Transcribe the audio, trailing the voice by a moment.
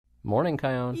Morning,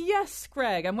 Kion. Yes,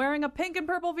 Greg, I'm wearing a pink and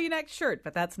purple V-neck shirt,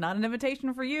 but that's not an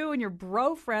invitation for you and your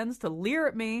bro friends to leer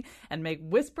at me and make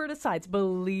whispered asides.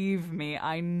 Believe me,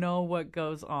 I know what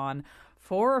goes on.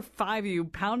 4 or 5 of you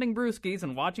pounding brewskis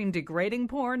and watching degrading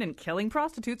porn and killing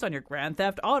prostitutes on your Grand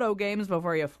Theft Auto games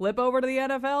before you flip over to the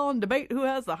NFL and debate who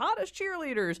has the hottest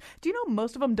cheerleaders. Do you know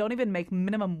most of them don't even make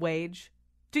minimum wage?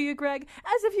 Do you, Greg?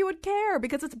 As if you would care,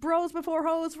 because it's bros before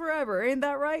hoes forever. Ain't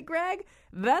that right, Greg?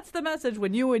 That's the message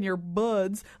when you and your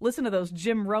buds listen to those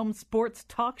Jim Rome sports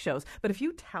talk shows. But if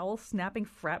you towel-snapping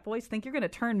frat boys think you're going to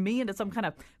turn me into some kind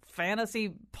of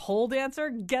fantasy pole dancer,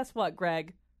 guess what,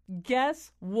 Greg?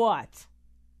 Guess what?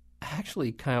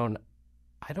 Actually, Kion,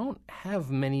 I don't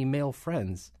have many male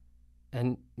friends.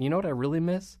 And you know what I really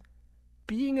miss?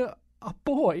 Being a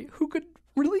boy who could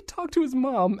really talk to his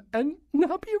mom and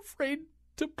not be afraid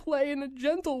to play in a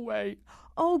gentle way.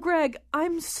 Oh, Greg,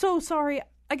 I'm so sorry.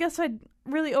 I guess I'd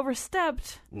really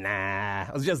overstepped. Nah, I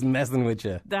was just messing with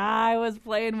you. I was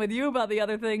playing with you about the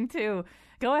other thing, too.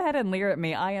 Go ahead and leer at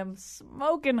me. I am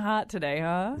smoking hot today,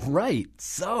 huh? Right,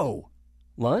 so,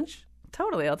 lunch?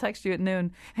 Totally, I'll text you at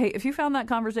noon. Hey, if you found that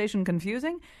conversation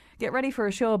confusing, get ready for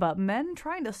a show about men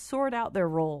trying to sort out their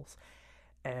roles.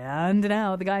 And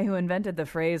now, the guy who invented the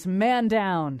phrase, man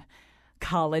down,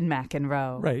 Colin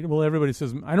McEnroe. Right. Well, everybody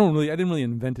says, I didn't really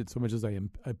invent it so much as I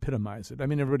epitomize it. I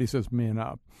mean, everybody says man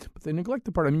up, but they neglect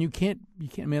the part. I mean, you can't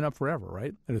man up forever,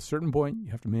 right? At a certain point, you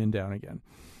have to man down again.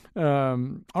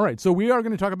 All right. So we are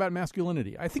going to talk about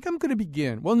masculinity. I think I'm going to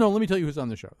begin. Well, no, let me tell you who's on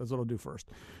the show. That's what I'll do first.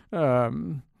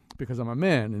 Because I'm a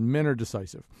man and men are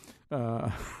decisive.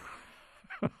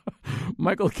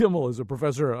 Michael Kimmel is a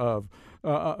professor of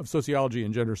sociology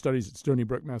and gender studies at Stony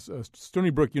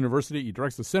Brook University. He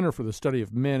directs the Center for the Study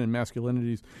of Men and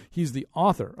Masculinities. He's the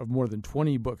author of more than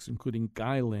 20 books, including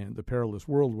Guyland, The Perilous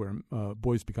World Where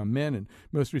Boys Become Men, and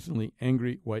most recently,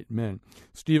 Angry White Men.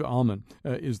 Steve Alman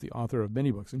is the author of many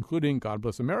books, including God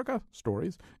Bless America,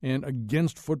 Stories, and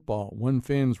Against Football, One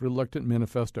Fan's Reluctant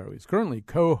Manifesto. He's currently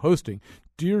co-hosting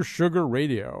Dear Sugar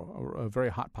Radio, a very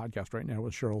hot podcast right now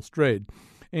with Cheryl Strayed.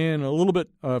 And in a little bit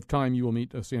of time, you will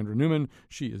meet Sandra Newman.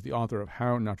 She is the author of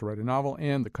How Not to Write a Novel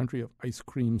and The Country of Ice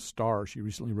Cream Star. She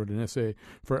recently wrote an essay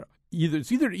for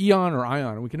it's either Eon or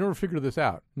Ion, and we can never figure this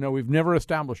out. No, we've never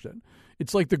established it.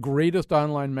 It's like the greatest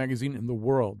online magazine in the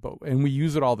world, and we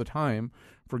use it all the time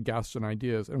for guests and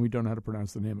ideas, and we don't know how to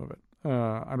pronounce the name of it.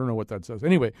 I don't know what that says.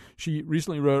 Anyway, she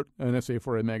recently wrote an essay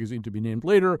for a magazine to be named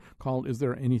later called Is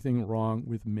There Anything Wrong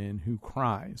with Men Who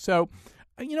Cry? So,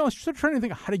 I was sort of trying to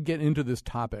think of how to get into this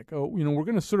topic. We're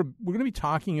going to be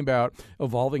talking about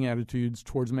evolving attitudes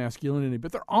towards masculinity,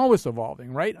 but they're always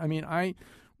evolving, right? I mean, I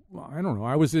don't know.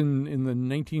 I was in the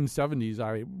 1970s.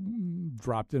 I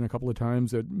dropped in a couple of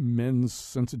times at men's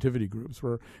sensitivity groups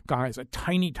where guys, a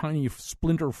tiny, tiny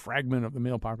splinter fragment of the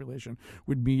male population,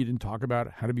 would meet and talk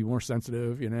about how to be more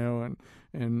sensitive, and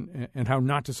how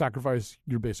not to sacrifice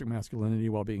your basic masculinity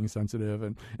while being sensitive.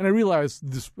 And I realized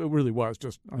this really was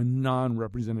just a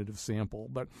non-representative sample.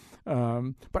 But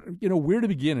where to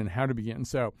begin and how to begin.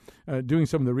 So doing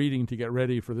some of the reading to get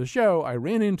ready for the show, I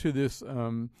ran into this.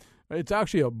 It's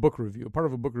actually a book review, part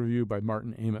of a book review by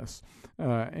Martin Amis,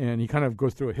 and he kind of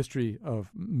goes through a history of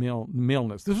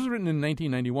maleness. This was written in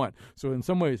 1991, so in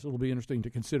some ways it'll be interesting to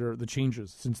consider the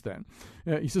changes since then.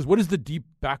 He says, what is the deep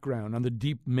background on the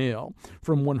deep male?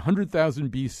 From 100,000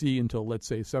 BC until, let's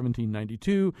say,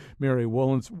 1792, Mary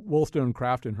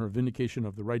Wollstonecraft in her Vindication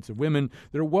of the Rights of Women,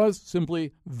 there was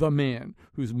simply the man,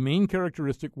 whose main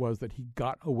characteristic was that he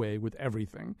got away with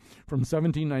everything. From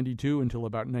 1792 until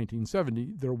about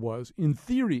 1970, there was, in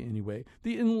theory anyway,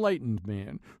 the enlightened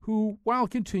man who, while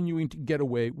continuing to get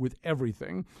away with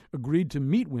everything, agreed to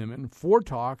meet women for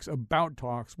talks about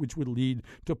talks which would lead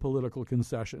to political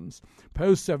concessions.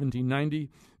 Post-1970,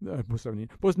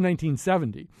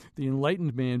 the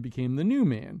enlightened man became the new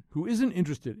man, who isn't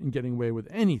interested in getting away with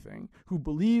anything, who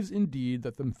believes indeed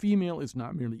that the female is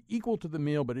not merely equal to the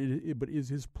male, but is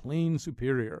his plain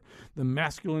superior. The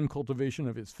masculine cultivation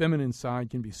of his feminine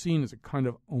side can be seen as a kind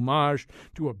of homage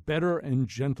to a better and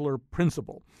gentler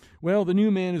principle. Well, the new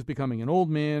man is becoming an old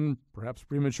man, perhaps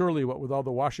prematurely, what with all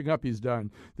the washing up he's done.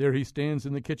 There he stands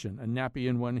in the kitchen, a nappy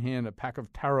in one hand, a pack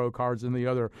of tarot cards in the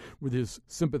other, with his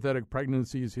sympathetic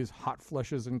pregnancies, his hot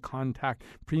flushes and contact,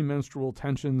 premenstrual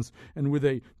tensions, and with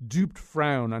a duped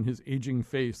frown on his aging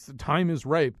face. The time is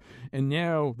ripe, and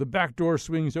now the back door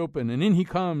swings open, and in he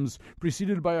comes,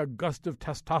 preceded by a gust of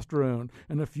testosterone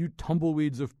and a few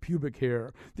tumbleweeds of pubic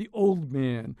hair. The old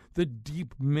man, the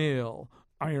deep male,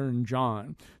 Iron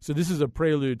John. So this is a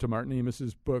prelude to Martin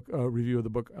Amos's book, review of the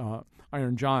book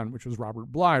Iron John, which was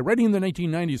Robert Bly, writing in the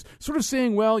 1990s, sort of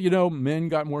saying, well, men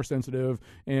got more sensitive,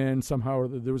 and somehow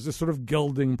there was this sort of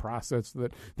gelding process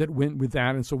that went with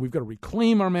that, and so we've got to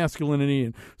reclaim our masculinity,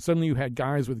 and suddenly you had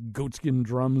guys with goatskin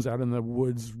drums out in the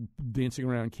woods dancing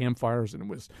around campfires, and it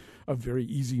was a very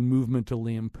easy movement to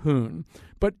lampoon.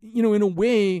 But, in a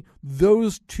way,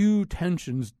 those two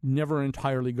tensions never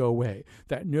entirely go away.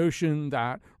 That notion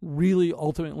that really,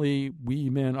 ultimately, we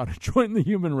men ought to join the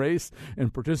human race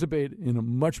and participate in a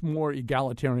much more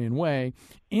egalitarian way,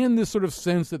 and this sort of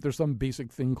sense that there's some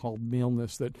basic thing called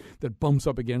maleness that bumps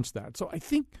up against that. So I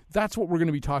think that's what we're going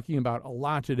to be talking about a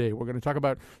lot today. We're going to talk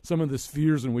about some of the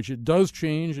spheres in which it does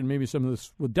change, and maybe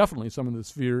definitely some of the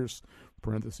spheres,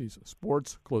 parentheses,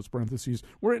 sports, close parentheses,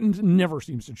 where it never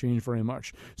seems to change very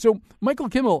much. So, Michael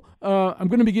Kimmel, I'm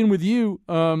going to begin with you.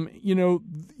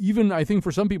 Even I think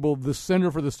for some people, the Center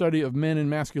for the Study of Men and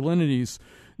Masculinities,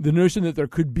 the notion that there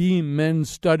could be men's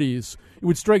studies, it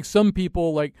would strike some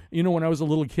people like, when I was a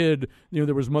little kid,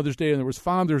 there was Mother's Day and there was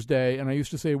Father's Day, and I used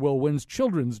to say, well, when's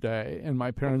Children's Day? And my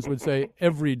parents would say,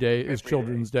 every day is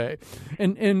Children's Day.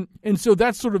 And so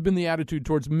that's sort of been the attitude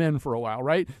towards men for a while,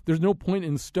 right? There's no point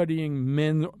in studying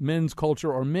men's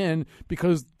culture or men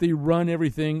because they run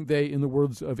everything. They, in the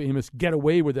words of Amos, get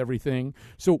away with everything.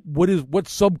 So what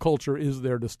subculture is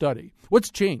there to study?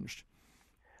 What's changed?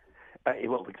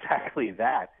 Well, exactly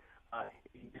that.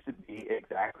 It used to be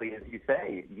exactly as you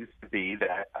say. It used to be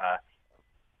that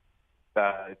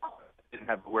didn't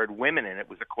have the word women in it. It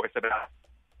was a course about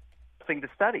thing to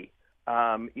study.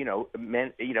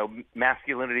 Men.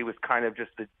 Masculinity was kind of just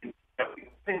the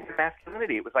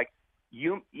masculinity. It was like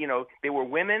there were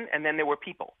women, and then there were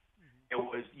people. There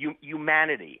was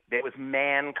humanity. There was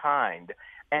mankind,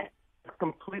 and it's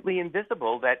completely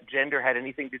invisible that gender had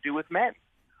anything to do with men.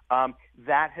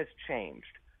 That has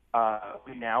changed.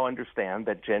 We now understand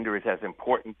that gender is as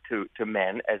important to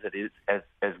men as it is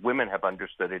as women have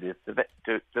understood it is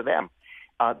to them.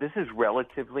 This is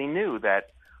relatively new.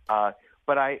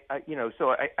 But I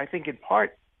think in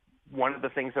part one of the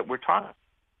things that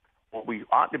what we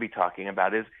ought to be talking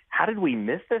about is how did we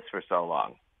miss this for so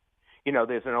long?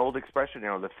 There's an old expression,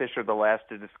 the fish are the last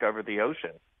to discover the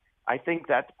ocean. I think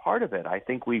that's part of it. I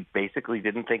think we basically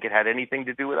didn't think it had anything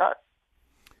to do with us.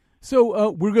 So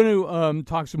we're going to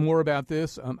talk some more about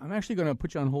this. I'm actually going to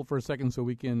put you on hold for a second so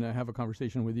we can have a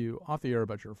conversation with you off the air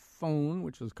about your phone,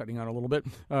 which is cutting out a little bit.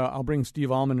 I'll bring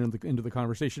Steve Alman into the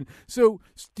conversation. So,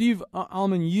 Steve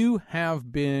Alman, you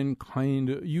have been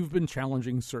you've been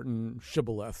challenging certain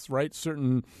shibboleths, right?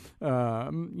 Certain,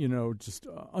 just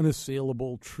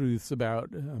unassailable truths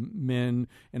about men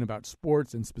and about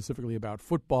sports and specifically about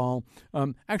football.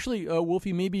 Actually,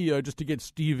 Wolfie, maybe just to get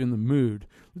Steve in the mood,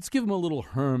 let's give him a little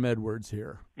Herm Edwards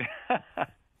here.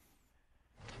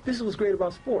 This is what's great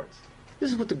about sports. This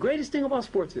is what the greatest thing about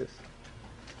sports is.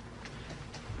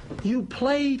 You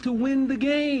play to win the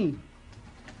game.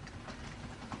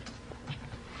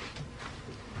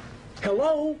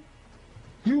 Hello?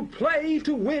 You play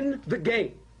to win the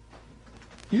game.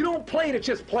 You don't play to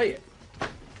just play it.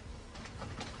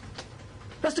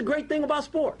 That's the great thing about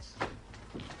sports.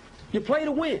 You play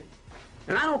to win.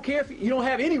 And I don't care if you don't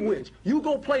have any wins. You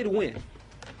go play to win.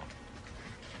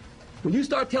 When you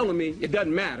start telling me it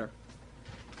doesn't matter,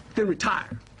 then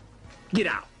retire. Get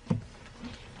out.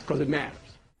 Because it matters.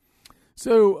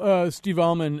 So, Steve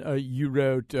Alman, you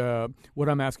wrote, what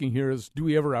I'm asking here is, do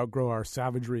we ever outgrow our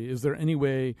savagery? Is there any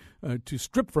way to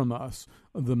strip from us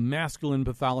the masculine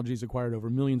pathologies acquired over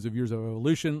millions of years of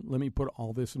evolution? Let me put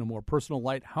all this in a more personal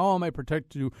light. How am I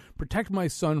to protect my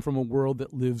son from a world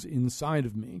that lives inside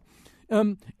of me?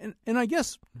 And I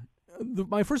guess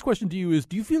my first question to you is,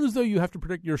 do you feel as though you have to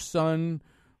protect your son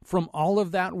from all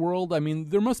of that world? I mean,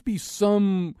 there must be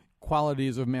some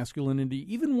qualities of masculinity,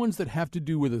 even ones that have to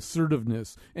do with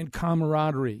assertiveness and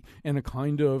camaraderie and a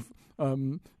kind of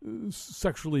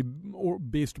sexually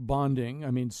based bonding.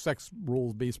 I mean, sex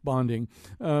roles based bonding.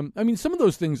 Some of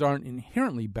those things aren't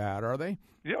inherently bad, are they?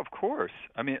 Yeah, of course.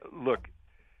 I mean, look,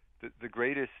 the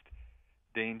greatest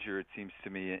danger, it seems to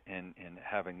me, in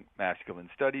having masculine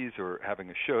studies or having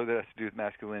a show that has to do with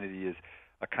masculinity is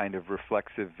a kind of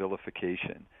reflexive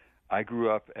vilification. I grew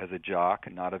up as a jock,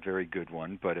 not a very good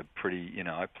one, but a pretty,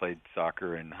 I played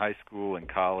soccer in high school and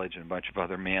college and a bunch of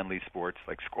other manly sports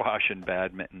like squash and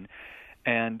badminton.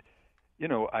 And,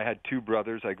 I had two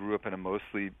brothers. I grew up in a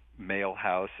mostly male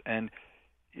house. And,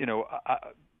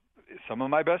 some of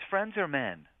my best friends are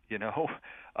men,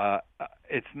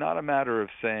 It's not a matter of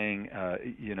saying,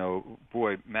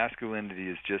 boy, masculinity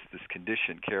is just this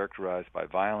condition characterized by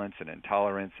violence and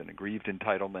intolerance and aggrieved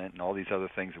entitlement and all these other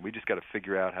things, and we just got to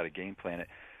figure out how to game plan it.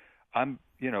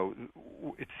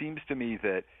 It seems to me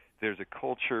that there's a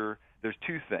culture. There's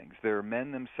two things. There are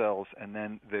men themselves, and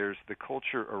then there's the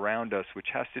culture around us, which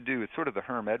has to do, it's sort of the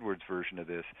Herm Edwards version of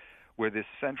this, where the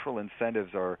central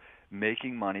incentives are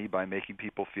making money by making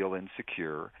people feel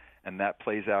insecure, and that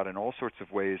plays out in all sorts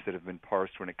of ways that have been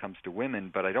parsed when it comes to women,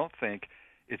 but I don't think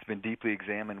it's been deeply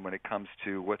examined when it comes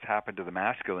to what's happened to the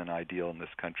masculine ideal in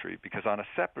this country, because on a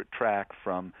separate track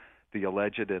from the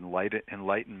alleged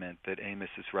enlightenment that Amos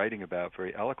is writing about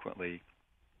very eloquently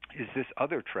is this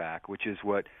other track, which is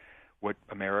what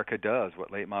America does,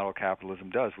 what late model capitalism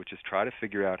does, which is try to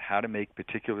figure out how to make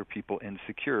particular people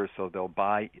insecure so they'll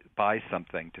buy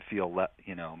something to feel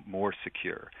more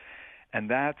secure. And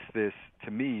that's this,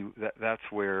 to me, that's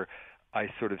where I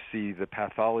sort of see the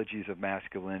pathologies of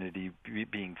masculinity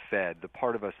being fed, the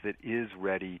part of us that is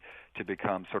ready to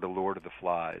become sort of Lord of the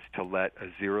Flies, to let a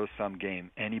zero-sum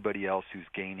game, anybody else who's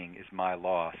gaining is my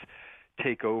loss,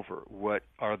 take over. What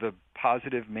are the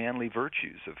positive manly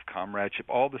virtues of comradeship,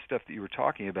 all the stuff that you were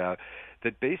talking about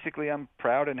that basically I'm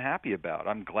proud and happy about.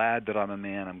 I'm glad that I'm a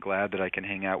man. I'm glad that I can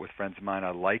hang out with friends of mine.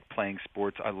 I like playing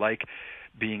sports. I like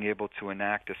being able to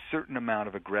enact a certain amount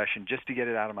of aggression just to get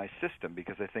it out of my system,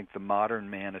 because I think the modern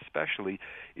man especially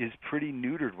is pretty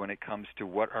neutered when it comes to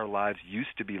what our lives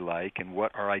used to be like and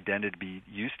what our identity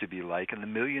used to be like, and the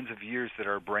millions of years that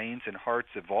our brains and hearts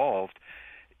evolved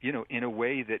in a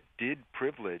way that did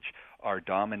privilege our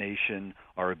domination,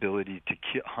 our ability to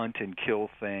hunt and kill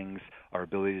things, our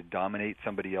ability to dominate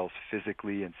somebody else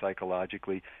physically and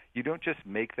psychologically. You don't just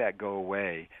make that go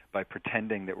away by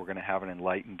pretending that we're going to have an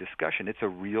enlightened discussion. It's a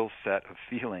real set of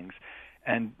feelings.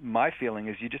 And my feeling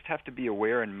is you just have to be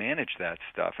aware and manage that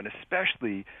stuff, and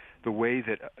especially the way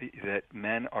that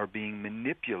men are being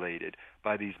manipulated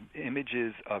by these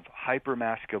images of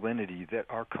hypermasculinity that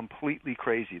are completely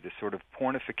crazy, the sort of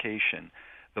pornification,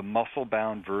 the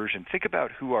muscle-bound version. Think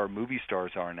about who our movie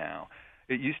stars are now.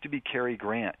 It used to be Cary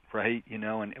Grant, right?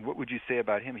 And what would you say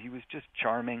about him? He was just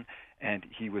charming, and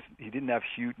he didn't have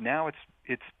huge. Now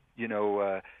it's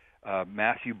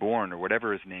Matthew Bourne or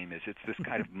whatever his name is. It's this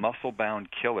kind of muscle-bound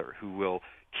killer who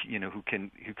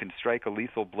can strike a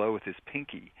lethal blow with his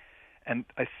pinky. And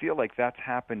I feel like that's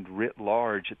happened writ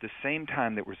large. At the same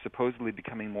time that we're supposedly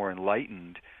becoming more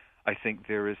enlightened, I think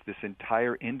there is this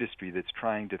entire industry that's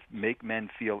trying to make men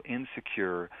feel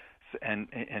insecure and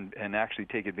actually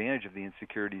take advantage of the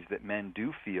insecurities that men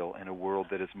do feel in a world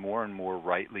that is more and more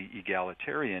rightly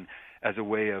egalitarian as a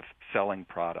way of selling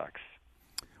products.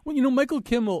 Well, Michael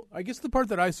Kimmel, I guess the part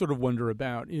that I sort of wonder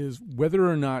about is whether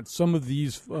or not some of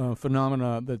these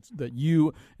phenomena that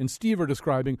you and Steve are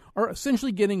describing are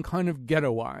essentially getting kind of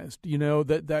ghettoized.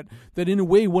 That in a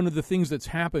way one of the things that's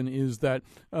happened is that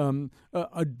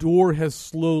a door has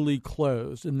slowly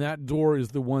closed, and that door is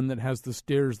the one that has the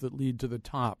stairs that lead to the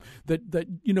top. That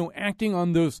acting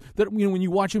on those, that when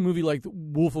you watch a movie like The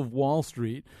Wolf of Wall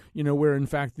Street, where in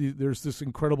fact there's this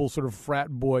incredible sort of frat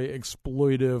boy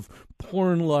exploitive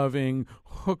porn-loving,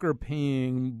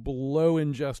 hooker-paying,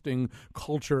 blow-ingesting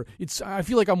culture. I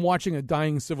feel like I'm watching a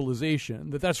dying civilization,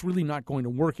 that's really not going to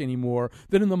work anymore.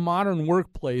 That in the modern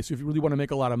workplace, if you really want to make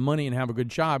a lot of money and have a good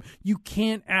job, you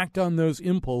can't act on those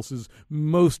impulses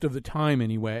most of the time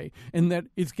anyway. And that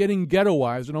it's getting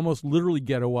ghettoized, and almost literally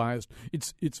ghettoized.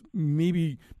 It's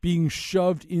maybe being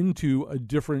shoved into a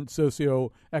different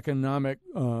socioeconomic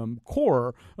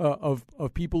core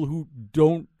of people who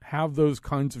don't have those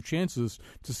kinds of chances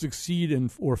to succeed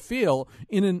or fail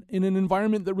in an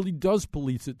environment that really does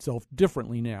police itself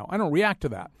differently now. I don't react to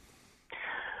that.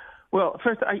 Well,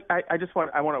 first, I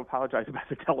want to apologize about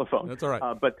the telephone. That's all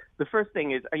right. But the first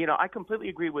thing is, I completely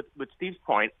agree with Steve's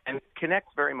point, and it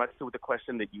connects very much to the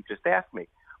question that you just asked me,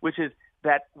 which is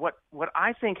that what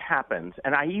I think happens,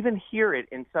 and I even hear it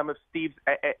in some of Steve's,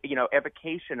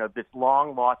 evocation of this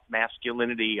long-lost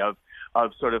masculinity of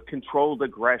sort of controlled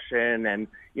aggression and,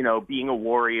 being a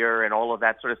warrior and all of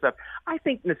that sort of stuff. I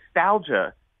think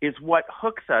nostalgia is what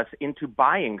hooks us into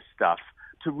buying stuff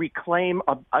to reclaim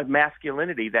a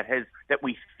masculinity that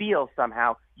we feel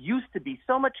somehow used to be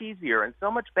so much easier and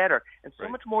so much better and so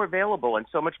much more available and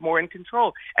so much more in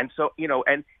control and so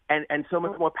and so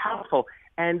much more powerful.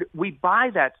 And we buy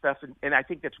that stuff, and I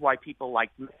think that's why people like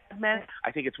Mad Men.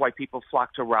 I think it's why people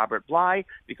flock to Robert Bly,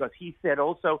 because he said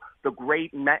also the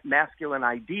great masculine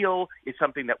ideal is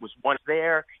something that was once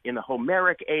there in the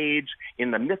Homeric age,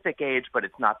 in the mythic age, but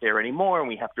it's not there anymore, and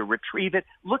we have to retrieve it.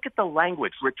 Look at the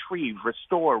language: retrieve,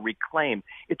 restore, reclaim.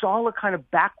 It's all a kind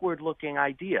of backward-looking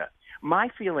idea. My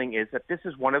feeling is that this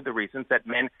is one of the reasons that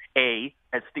men,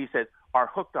 as Steve says, are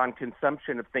hooked on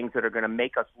consumption of things that are going to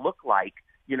make us look like,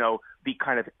 the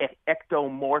kind of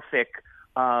ectomorphic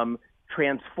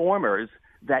transformers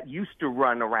that used to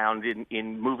run around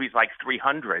in movies like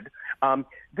 300.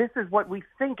 This is what we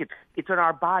think. It's in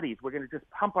our bodies. We're going to just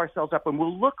pump ourselves up and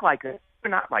we'll look like it. We're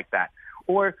not like that.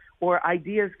 Or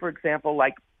ideas, for example,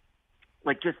 like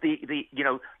just the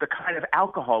kind of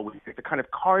alcohol we drink, the kind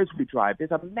of cars we drive.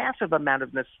 There's a massive amount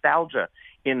of nostalgia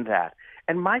in that.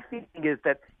 And my feeling is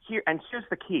that here's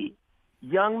the key.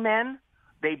 Young men,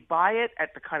 they buy it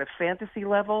at the kind of fantasy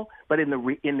level, but in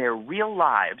their real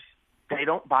lives, they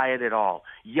don't buy it at all.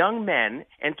 Young men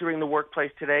entering the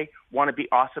workplace today want to be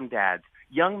awesome dads.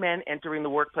 Young men entering the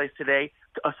workplace today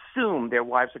assume their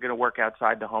wives are going to work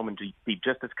outside the home and to be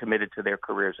just as committed to their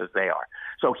careers as they are.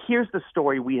 So here's the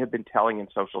story we have been telling in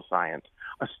social science,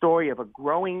 a story of a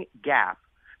growing gap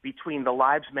between the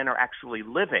lives men are actually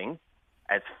living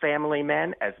as family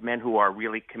men, as men who are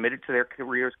really committed to their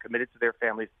careers, committed to their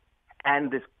families,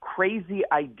 and this crazy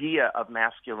idea of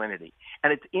masculinity.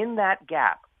 And it's in that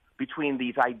gap between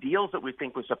these ideals that we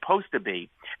think we're supposed to be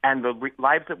and the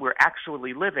lives that we're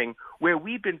actually living, where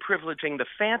we've been privileging the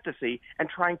fantasy and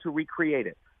trying to recreate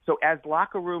it. So as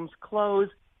locker rooms close,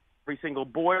 every single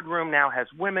boardroom now has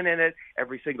women in it,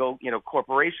 every single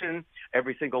corporation,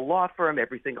 every single law firm,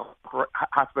 every single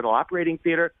hospital operating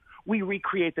theater, we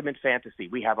recreate them in fantasy.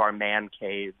 We have our man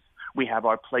caves. We have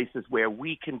our places where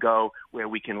we can go, where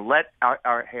we can let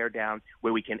our hair down,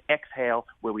 where we can exhale,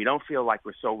 where we don't feel like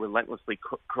we're so relentlessly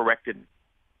corrected all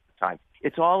the time.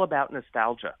 It's all about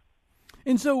nostalgia.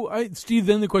 And so, Steve,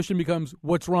 then the question becomes,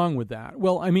 what's wrong with that?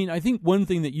 Well, I mean, I think one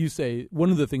thing that you say,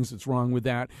 one of the things that's wrong with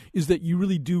that is that you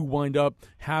really do wind up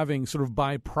having sort of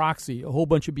by proxy a whole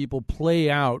bunch of people play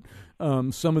out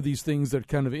some of these things that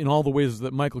kind of, in all the ways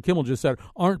that Michael Kimmel just said,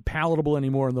 aren't palatable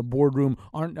anymore in the boardroom.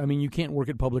 You can't work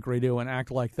at public radio and act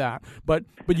like that. But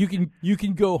you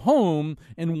can go home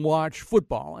and watch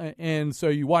football, and so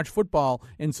you watch football,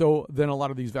 and so then a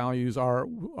lot of these values are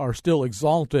still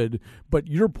exalted. But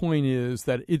your point is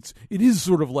that it is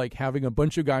sort of like having a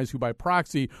bunch of guys who, by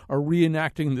proxy, are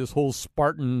reenacting this whole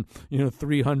Spartan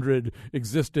 300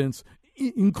 existence,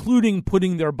 including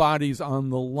putting their bodies on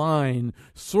the line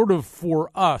sort of for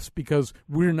us, because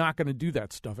we're not going to do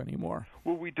that stuff anymore.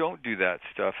 Well, we don't do that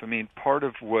stuff. I mean, part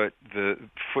of what the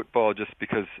football, just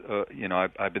because,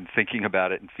 I've been thinking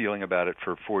about it and feeling about it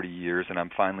for 40 years, and I'm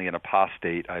finally an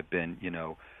apostate. I've been,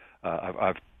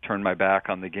 I've turned my back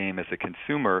on the game as a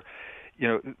consumer.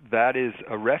 That is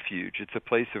a refuge. It's a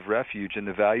place of refuge, and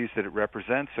the values that it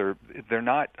represents they're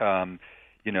not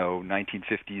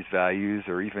 1950s values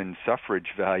or even suffrage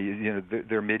values.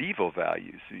 They're medieval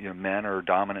values. Men are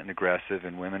dominant and aggressive,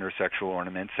 and women are sexual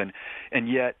ornaments, and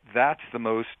yet that's the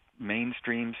most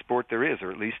mainstream sport there is,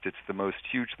 or at least it's the most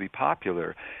hugely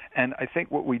popular. And I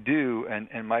think what we do,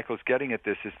 and Michael's getting at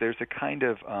this, is there's a kind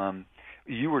of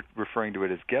you were referring to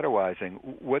it as ghettoizing.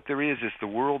 What there is the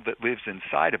world that lives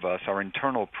inside of us, our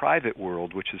internal private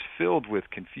world, which is filled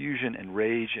with confusion and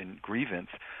rage and grievance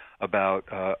about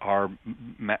our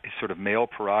sort of male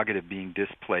prerogative being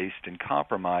displaced and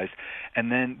compromised.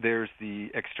 And then there's the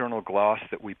external gloss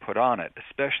that we put on it,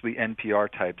 especially NPR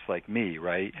types like me,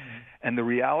 right? Mm-hmm. And the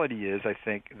reality is, I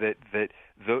think, that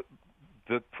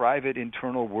the private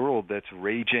internal world that's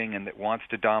raging and that wants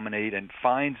to dominate and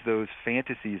finds those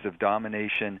fantasies of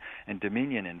domination and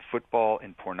dominion in football,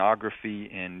 in pornography,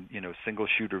 in single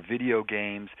shooter video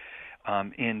games,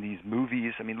 in these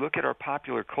movies. I mean, look at our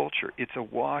popular culture. It's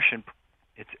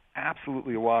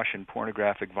absolutely awash in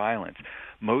pornographic violence,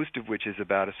 most of which is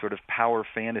about a sort of power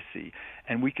fantasy.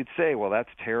 And we could say, well, that's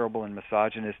terrible and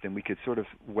misogynist, and we could sort of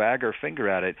wag our finger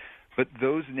at it. But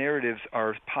those narratives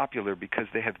are popular because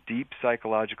they have deep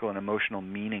psychological and emotional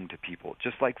meaning to people,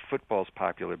 just like football's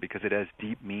popular because it has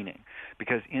deep meaning.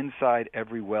 Because inside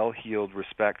every well-heeled,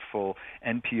 respectful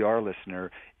NPR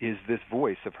listener is this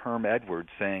voice of Herm Edwards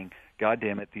saying, God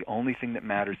damn it, the only thing that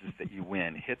matters is that you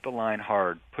win. Hit the line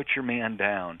hard. Put your man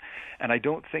down. And I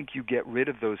don't think you get rid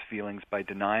of those feelings by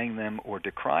denying them or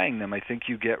decrying them. I think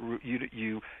you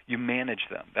manage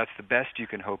them. That's the best you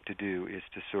can hope to do, is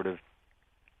to sort of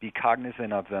be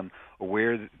cognizant of them,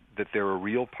 aware that they're a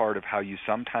real part of how you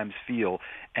sometimes feel,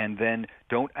 and then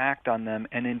don't act on them.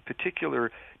 And in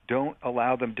particular, don't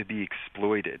allow them to be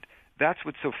exploited. That's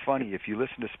what's so funny. If you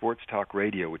listen to sports talk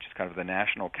radio, which is kind of the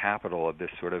national capital of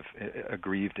this sort of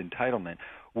aggrieved entitlement,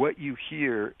 what you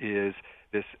hear is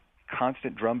this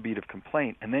constant drumbeat of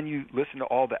complaint, and then you listen to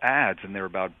all the ads, and they're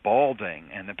about balding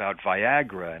and about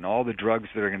Viagra and all the drugs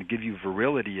that are going to give you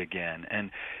virility again.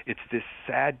 And it's this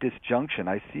sad disjunction.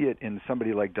 I see it in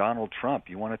somebody like Donald Trump.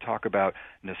 You want to talk about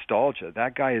nostalgia.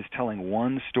 That guy is telling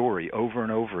one story over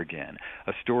and over again,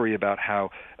 a story about how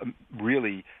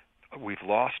really we've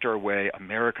lost our way.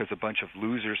 America's a bunch of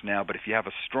losers now, but if you have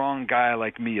a strong guy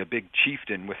like me, a big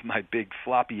chieftain with my big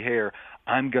floppy hair,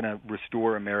 I'm going to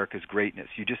restore America's greatness.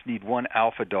 You just need one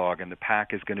alpha dog and the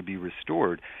pack is going to be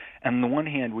restored. And on the one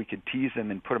hand, we could tease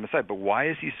him and put him aside, but why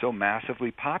is he so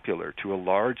massively popular to a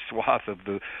large swath of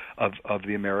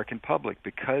the American public?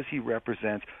 Because he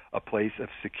represents a place of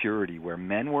security where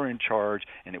men were in charge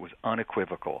and it was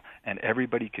unequivocal and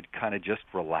everybody could kind of just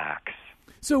relax.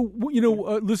 So,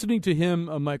 listening to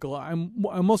him, Michael,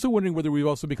 I'm also wondering whether we've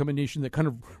also become a nation that kind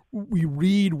of we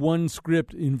read one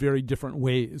script in very different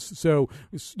ways. So,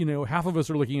 half of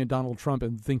us are looking at Donald Trump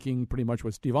and thinking pretty much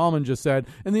what Steve Almond just said,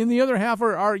 and then the other half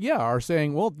are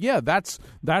saying, well, yeah, that's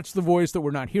the voice that we're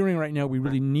not hearing right now. We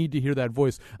really need to hear that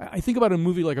voice. I think about a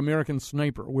movie like American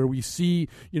Sniper, where we see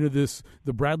the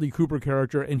Bradley Cooper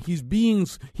character, and we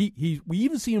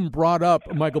even see him brought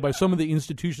up, Michael, by some of the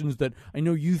institutions that I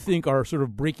know you think are sort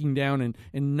of breaking down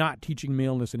and not teaching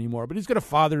maleness anymore. But he's got a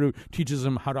father who teaches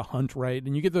him how to hunt, right?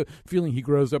 And you get the feeling he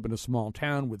grows up in a small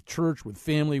town with church, with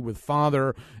family, with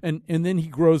father, and then he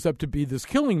grows up to be this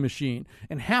killing machine.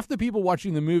 And half the people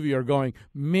watching the movie are going,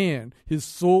 man, his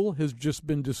soul has just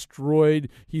been destroyed.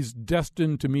 He's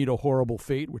destined to meet a horrible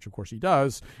fate, which of course he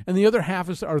does. And the other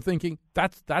half are thinking,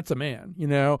 that's a man,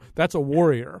 that's a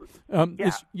warrior.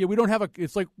 We don't have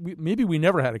it's like maybe we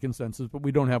never had a consensus, but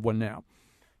we don't have one now.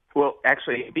 Well,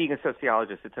 actually, being a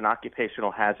sociologist, it's an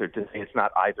occupational hazard to say it's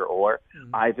not either or.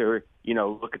 Mm-hmm. Either,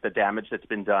 look at the damage that's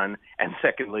been done, and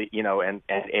secondly,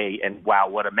 and wow,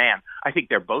 what a man. I think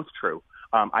they're both true.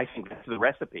 I think that's the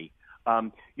recipe.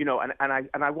 And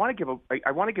I want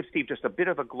to give Steve just a bit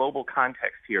of a global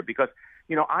context here because,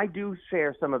 I do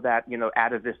share some of that,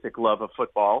 atavistic love of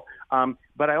football.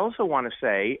 But I also want to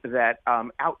say that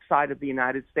outside of the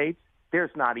United States,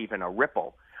 there's not even a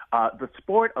ripple. The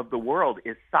sport of the world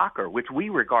is soccer, which we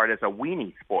regard as a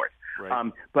weenie sport. Right.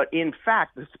 But in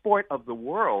fact, the sport of the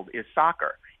world is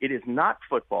soccer. It is not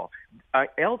football.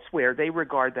 Elsewhere, they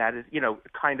regard that as,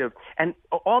 and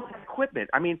all the equipment.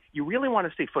 I mean, you really want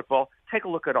to see football, take a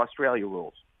look at Australia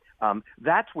rules.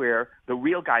 That's where the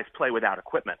real guys play without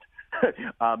equipment,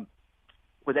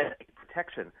 without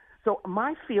protection. So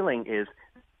my feeling is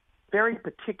very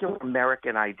particular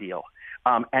American ideal.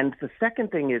 And the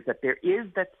second thing is that there is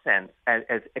that sense,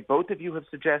 as both of you have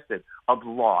suggested, of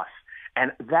loss.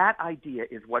 And that idea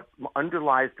is what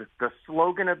underlies the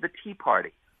slogan of the Tea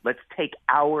Party. Let's take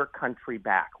our country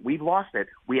back. We've lost it.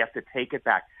 We have to take it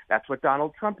back. That's what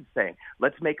Donald Trump is saying.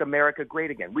 Let's make America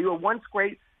great again. We were once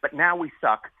great, but now we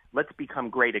suck. Let's become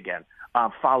great again.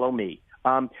 Follow me.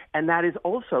 And that is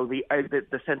also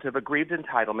the sense of aggrieved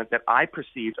entitlement that I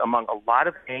perceived among a lot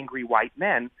of angry white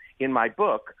men in my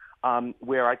book,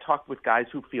 where I talked with guys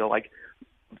who feel like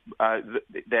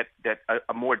that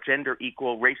a more gender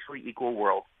equal, racially equal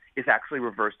world is actually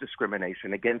reverse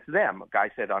discrimination against them. A guy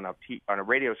said on a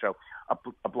radio show,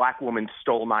 a black woman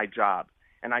stole my job,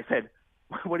 and I said,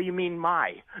 what do you mean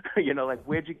my?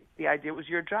 Where'd you get the idea it was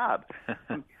your job?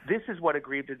 This is what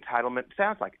aggrieved entitlement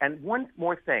sounds like. And one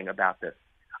more thing about this.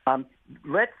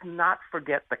 Let's not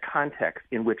forget the context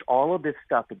in which all of this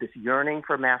stuff, this yearning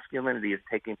for masculinity is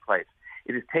taking place.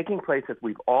 It is taking place, as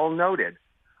we've all noted,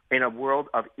 in a world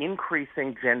of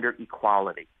increasing gender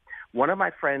equality. One of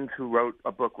my friends who wrote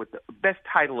a book with the best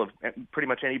title of pretty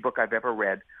much any book I've ever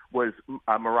read was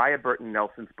Mariah Burton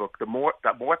Nelson's book, The More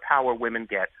Power Women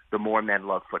Get, the More Men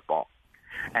Love Football.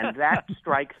 And that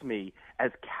strikes me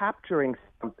as capturing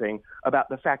something about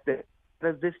the fact that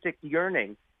atavistic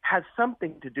yearning has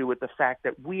something to do with the fact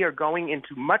that we are going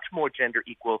into much more gender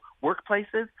equal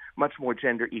workplaces, much more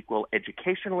gender equal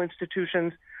educational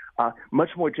institutions,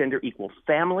 much more gender equal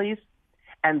families.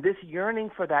 And this yearning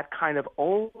for that kind of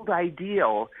old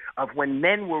ideal of when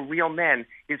men were real men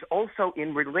is also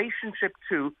in relationship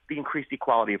to the increased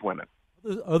equality of women.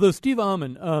 Although Steve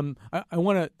Almond, I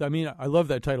want to. I mean, I love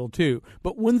that title too.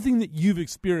 But one thing that you've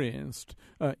experienced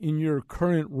in your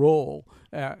current role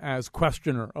as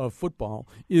questioner of football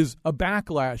is a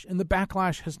backlash, and the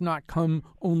backlash has not come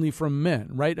only from men,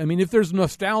 right? I mean, if there's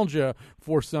nostalgia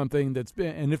for something that's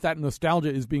been, and if that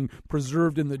nostalgia is being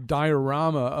preserved in the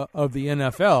diorama of the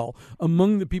NFL,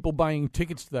 among the people buying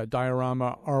tickets to that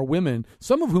diorama are women,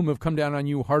 some of whom have come down on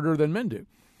you harder than men do.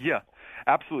 Yeah.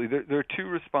 Absolutely. There are two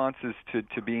responses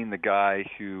to being the guy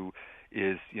who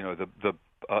is,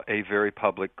 a very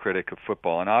public critic of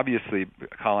football. And obviously,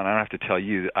 Colin, I don't have to tell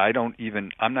you, I'm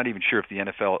not even sure if the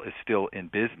NFL is still in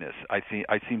business. I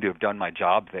seem to have done my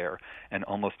job there and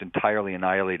almost entirely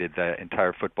annihilated the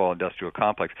entire football industrial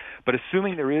complex. But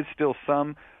assuming there is still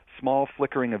some small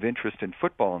flickering of interest in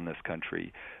football in this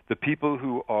country, the people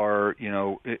who are,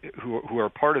 who are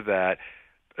part of that,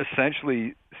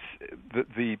 essentially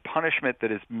the punishment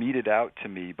that is meted out to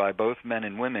me by both men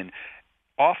and women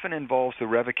often involves the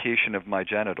revocation of my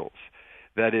genitals.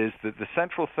 That is, the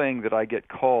central thing that I get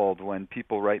called when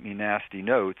people write me nasty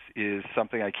notes is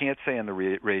something I can't say on the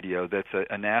radio that's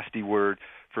a nasty word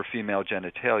for female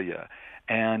genitalia.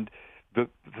 And the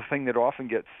thing that often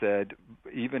gets said,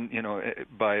 even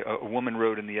by a woman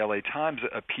wrote in the LA Times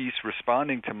a piece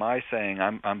responding to my saying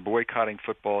I'm boycotting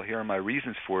football, here are my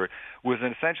reasons for it, was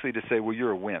essentially to say, well,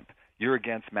 you're a wimp. You're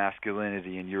against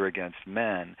masculinity and you're against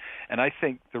men. And I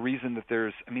think the reason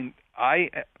that I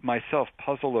myself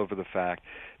puzzle over the fact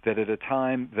that at a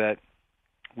time that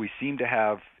we seem to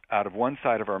have out of one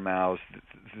side of our mouths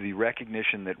the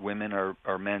recognition that women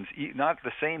are men's, not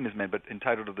the same as men, but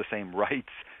entitled to the same rights,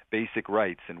 basic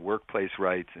rights and workplace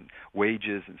rights and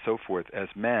wages and so forth as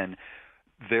men,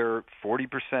 40%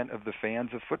 of the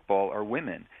fans of football are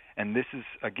women. And this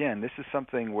is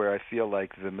something where I feel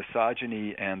like the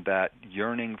misogyny and that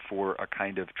yearning for a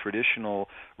kind of traditional,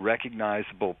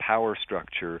 recognizable power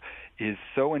structure is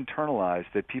so internalized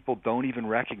that people don't even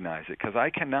recognize it. Because I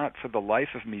cannot for the life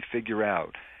of me figure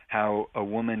out how a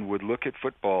woman would look at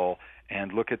football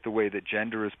and look at the way that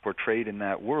gender is portrayed in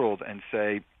that world and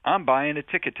say, I'm buying a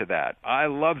ticket to that. I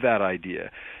love that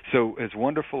idea. So as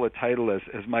wonderful a title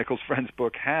as Michael's friend's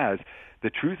book has, the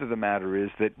truth of the matter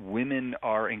is that women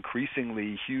are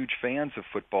increasingly huge fans of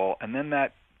football, and then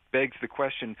that begs the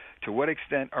question, to what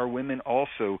extent are women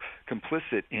also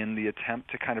complicit in the attempt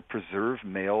to kind of preserve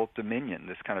male dominion,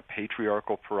 this kind of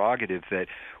patriarchal prerogative that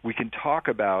we can talk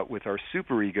about with our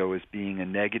superego as being a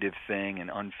negative thing and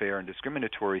unfair and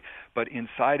discriminatory, but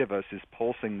inside of us is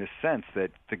pulsing this sense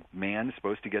that the man is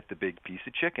supposed to get the big piece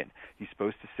of chicken. He's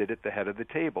supposed to sit at the head of the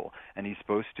table, and he's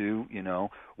supposed to,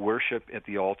 worship at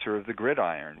the altar of the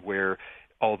gridiron, where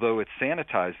although it's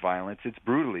sanitized violence, it's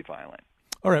brutally violent.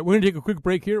 All right, we're going to take a quick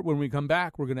break here. When we come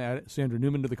back, we're going to add Sandra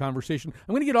Newman to the conversation.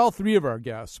 I'm going to get all three of our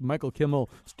guests, Michael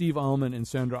Kimmel, Steve Almond, and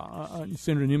Sandra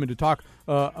Newman, to talk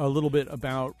a little bit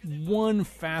about one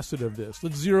facet of this.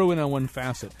 Let's zero in on one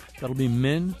facet. That'll be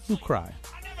men who cry.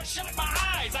 I never shut my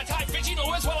eyes. I type Vichy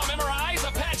Lewis while I memorize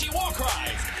Apache war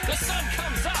cries. The sun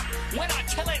comes up when I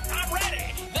tell it I'm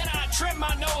ready. Then I trim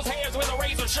my nose hairs with a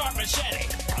razor-sharp machete.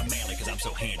 I'm manly because I'm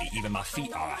so handy, even my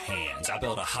feet are hands. I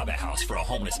built a hobbit house for a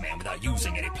homeless man without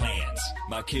using any plans.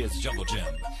 My kid's jungle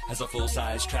gym has a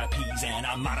full-size trapeze, and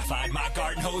I modified my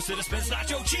garden hose to dispense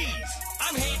nacho cheese.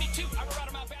 I'm handy too. I ride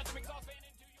out my bathroom exhaust fan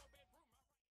into your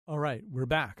bedroom. All right, we're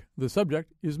back. The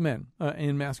subject is men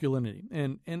and masculinity,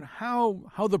 and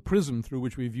how the prism through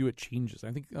which we view it changes.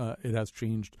 I think it has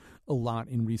changed a lot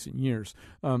in recent years,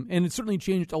 and it's certainly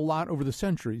changed a lot over the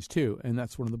centuries too. And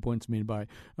that's one of the points made by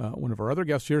one of our other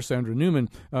guests here, Sandra Newman,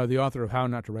 the author of How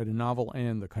Not to Write a Novel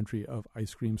and The Country of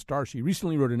Ice Cream Star. She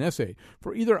recently wrote an essay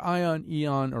for either Ion,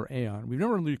 Eon, or Aeon. We've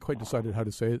never really quite decided how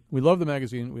to say it. We love the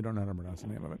magazine. We don't know how to pronounce the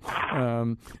name of it.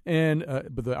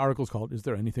 But the article is called "Is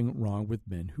There Anything Wrong with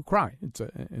Men Who Cry?"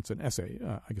 It's an essay,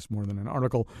 I guess more than an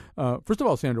article. First of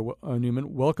all, Sandra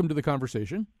Newman, welcome to the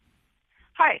conversation.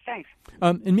 Hi, thanks.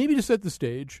 And maybe to set the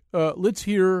stage, let's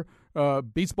hear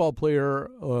baseball player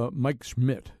Mike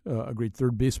Schmidt, a great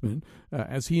third baseman,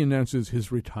 as he announces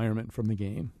his retirement from the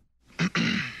game.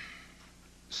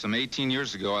 Some 18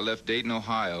 years ago, I left Dayton,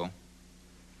 Ohio,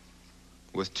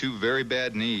 with two very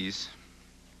bad knees.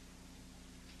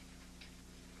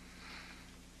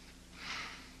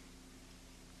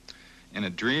 And a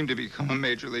dream to become a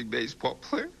Major League Baseball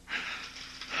player.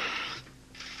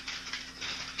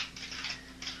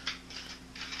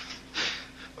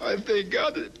 I thank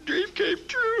God that the dream came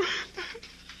true.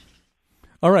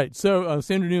 All right, so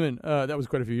Sandra Newman, that was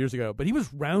quite a few years ago, but he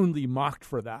was roundly mocked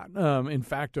for that. In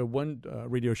fact, one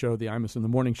radio show, the Imus in the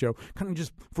Morning Show, kind of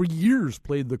just for years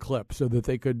played the clip so that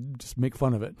they could just make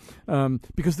fun of it,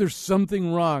 because there's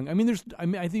something wrong.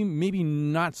 I think maybe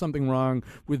not something wrong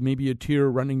with maybe a tear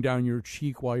running down your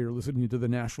cheek while you're listening to the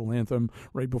national anthem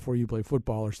right before you play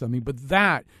football or something, but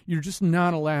that, you're just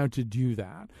not allowed to do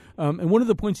that. And one of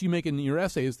the points you make in your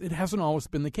essay is it hasn't always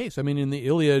been the case. In the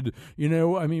Iliad,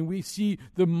 we see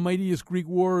the mightiest Greek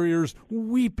warriors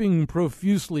weeping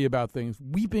profusely about things.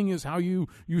 Weeping is how you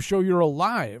show you're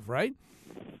alive, right?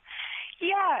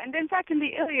 Yeah, and in fact, in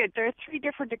the Iliad, there are 3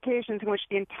 different occasions in which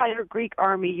the entire Greek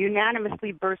army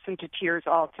unanimously bursts into tears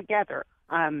altogether.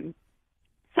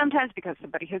 Sometimes because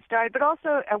somebody has died, but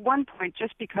also at one point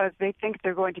just because they think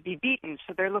they're going to be beaten.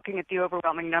 So they're looking at the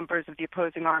overwhelming numbers of the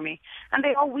opposing army, and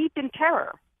they all weep in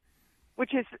terror,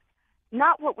 which is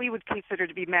not what we would consider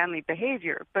to be manly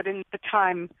behavior, but in the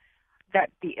time that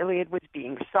the Iliad was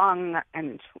being sung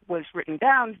and was written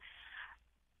down,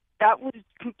 that was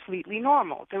completely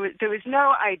normal. There was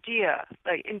no idea,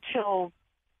 until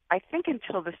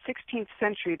the 16th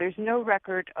century, there's no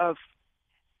record of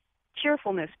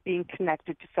cheerfulness being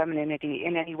connected to femininity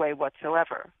in any way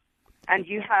whatsoever. And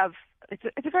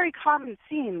it's a very common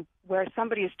scene where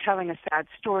somebody is telling a sad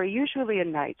story, usually a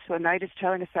knight. So a knight is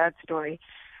telling a sad story,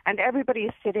 and everybody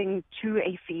is sitting to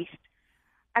a feast,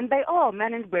 and they all,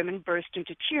 men and women, burst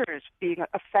into tears, being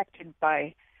affected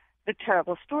by the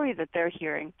terrible story that they're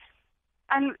hearing.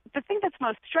 And the thing that's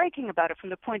most striking about it from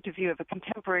the point of view of a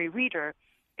contemporary reader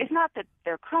is not that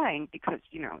they're crying, because,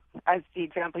 as the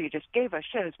example you just gave us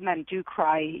shows, men do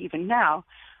cry even now,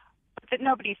 but that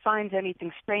nobody finds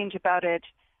anything strange about it.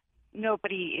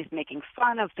 Nobody is making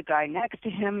fun of the guy next to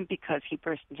him because he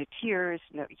burst into tears.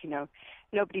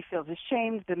 Nobody feels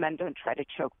ashamed. The men don't try to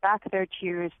choke back their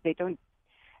tears. They don't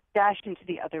dash into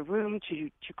the other room to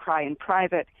cry in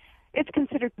private. It's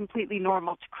considered completely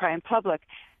normal to cry in public.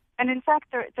 And in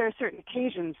fact, there are certain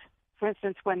occasions, for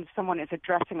instance, when someone is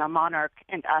addressing a monarch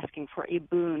and asking for a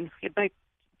boon, it might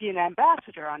be an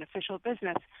ambassador on official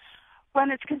business,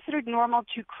 when it's considered normal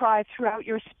to cry throughout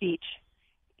your speech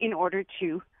in order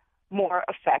to more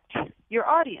affect your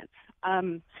audience.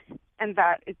 And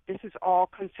this is all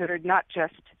considered not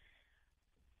just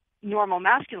normal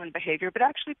masculine behavior, but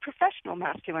actually professional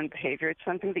masculine behavior. It's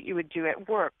something that you would do at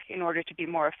work in order to be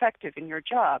more effective in your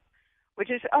job,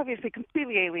 which is obviously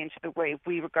completely alien to the way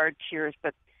we regard tears.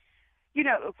 But,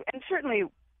 and certainly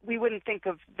we wouldn't think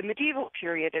of the medieval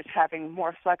period as having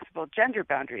more flexible gender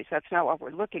boundaries. That's not what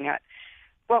we're looking at.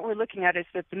 What we're looking at is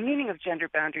that the meaning of gender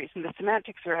boundaries and the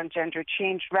semantics around gender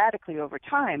changed radically over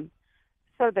time,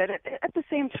 so that at the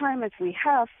same time as we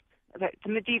have the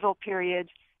medieval period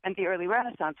and the early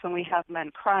Renaissance, when we have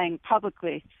men crying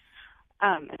publicly,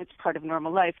 and it's part of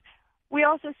normal life, we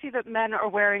also see that men are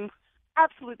wearing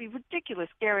absolutely ridiculous,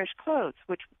 garish clothes,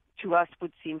 which to us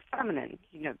would seem feminine.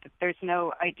 That there's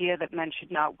no idea that men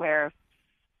should not wear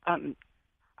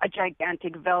a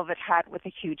gigantic velvet hat with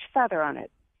a huge feather on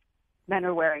it. Men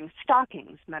are wearing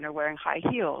stockings, men are wearing high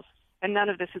heels, and none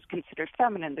of this is considered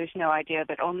feminine. There's no idea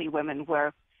that only women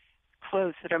wear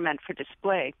clothes that are meant for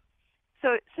display.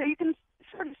 So you can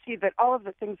sort of see that all of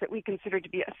the things that we consider to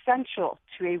be essential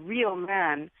to a real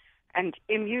man and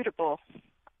immutable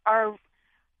are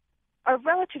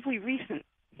relatively recent.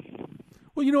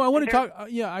 Well, I want to talk.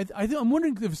 I'm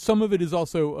wondering if some of it is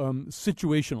also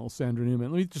situational, Sandra Newman.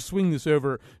 Let me just swing this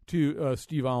over to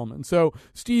Steve Allman. So,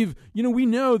 Steve, we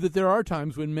know that there are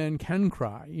times when men can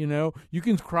cry. You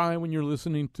can cry when you're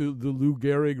listening to the Lou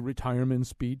Gehrig retirement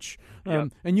speech,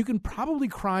 and you can probably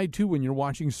cry too when you're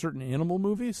watching certain animal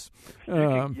movies.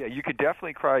 You could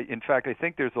definitely cry. In fact, I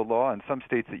think there's a law in some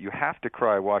states that you have to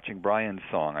cry watching Brian's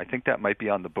song. I think that might be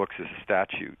on the books as a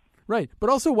statute. Right, but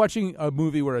also watching a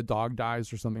movie where a dog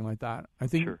dies or something like that, I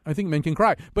think men can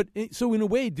cry. But so in a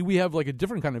way, do we have like a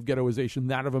different kind of ghettoization,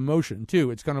 that of emotion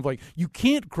too? It's kind of like you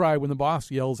can't cry when the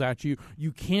boss yells at you.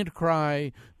 You can't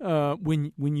cry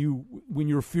when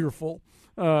you're fearful.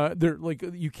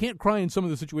 You can't cry in some of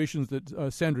the situations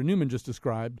that Sandra Newman just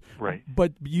described. Right.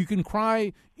 But you can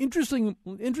cry.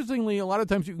 Interestingly, a lot of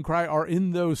times you can cry are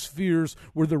in those spheres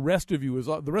where the rest of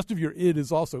your id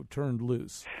is also turned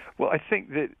loose. Well, I think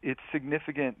that it's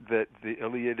significant that the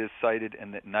Iliad is cited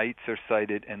and that knights are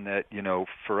cited and that,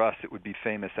 for us it would be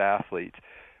famous athletes.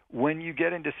 When you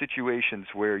get into situations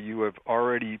where you have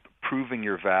already proven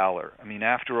your valor,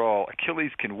 after all,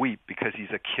 Achilles can weep because he's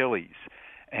Achilles.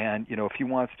 And, if he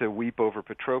wants to weep over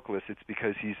Patroclus, it's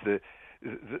because he's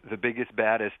the biggest,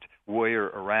 baddest warrior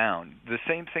around. The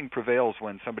same thing prevails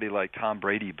when somebody like Tom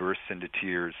Brady bursts into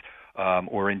tears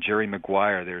Or in Jerry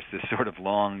Maguire, there's this sort of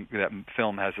that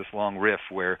film has this long riff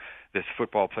where this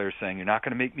football player is saying, "You're not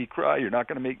going to make me cry, you're not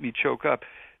going to make me choke up."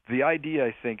 The idea,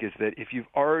 I think, is that if you've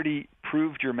already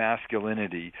proved your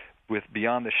masculinity with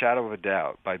beyond the shadow of a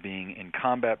doubt by being in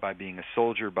combat, by being a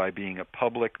soldier, by being a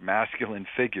public masculine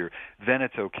figure, then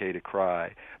it's okay to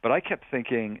cry. But I kept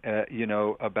thinking,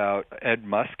 about Ed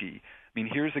Muskie. I mean,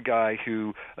 here's a guy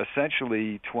who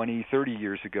essentially 20, 30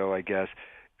 years ago, I guess,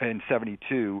 in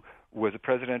 72, was a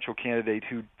presidential candidate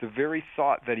who the very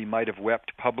thought that he might have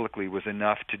wept publicly was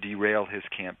enough to derail his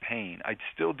campaign. I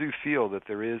still do feel that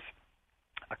there is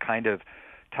a kind of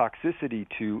toxicity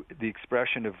to the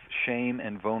expression of shame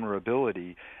and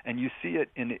vulnerability, and you see it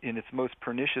in its most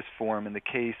pernicious form in the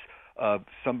case of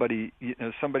somebody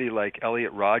like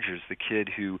Elliot Rodgers, the kid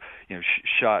who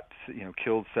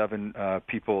killed 7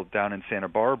 people down in Santa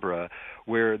Barbara,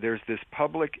 where there's this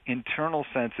public internal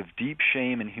sense of deep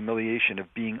shame and humiliation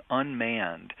of being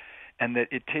unmanned, and that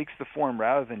it takes the form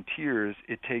rather than tears,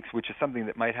 which is something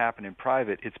that might happen in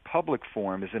private, its public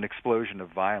form is an explosion of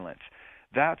violence.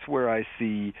 That's where I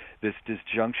see this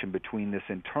disjunction between this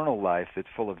internal life that's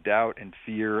full of doubt and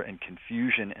fear and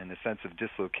confusion and a sense of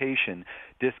dislocation,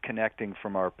 disconnecting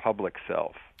from our public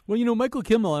self. Well, Michael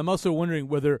Kimmel, I'm also wondering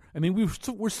whether,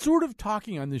 we're sort of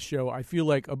talking on this show, I feel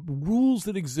like, rules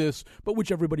that exist, but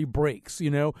which everybody breaks,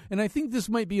 and I think this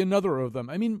might be another of them.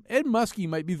 Ed Muskie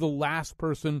might be the last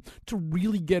person to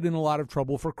really get in a lot of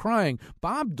trouble for crying.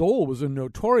 Bob Dole was a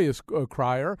notorious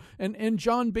crier, and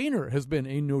John Boehner has been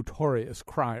a notorious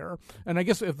crier. And I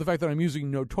guess if the fact that I'm using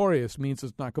notorious means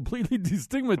it's not completely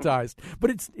destigmatized,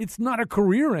 but it's not a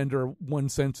career ender, one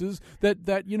senses, that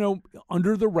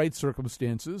under the right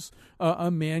circumstances,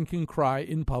 a man can cry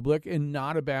in public, and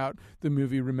not about the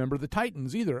movie Remember the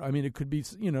Titans either. It could be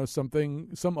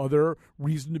some other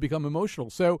reason to become emotional.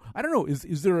 So I don't know.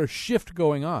 Is there a shift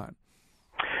going on?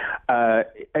 I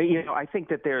think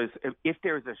that if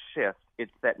there's a shift,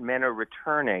 it's that men are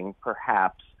returning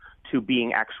perhaps to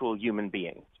being actual human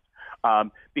beings.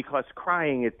 Because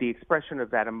crying is the expression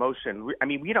of that emotion.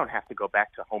 We don't have to go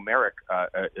back to Homeric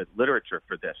literature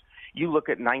for this. You look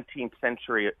at 19th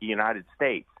century United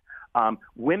States.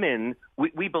 Women,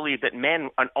 we believe that men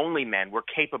and only men were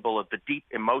capable of the deep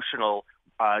emotional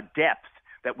depth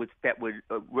that would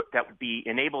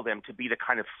enable them to be the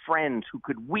kind of friends who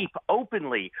could weep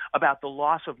openly about the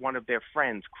loss of one of their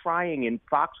friends, crying in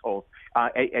foxholes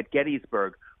at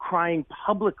Gettysburg, crying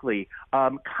publicly,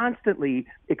 constantly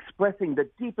expressing the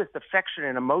deepest affection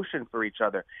and emotion for each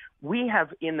other. We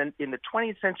have in the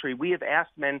 20th century, we have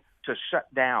asked men to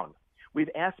shut down. We've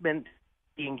asked men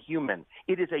being human.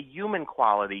 It is a human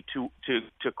quality to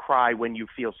cry when you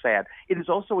feel sad. It is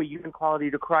also a human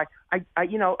quality to cry.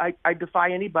 I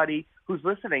defy anybody who's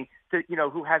listening to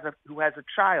who has a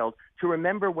child to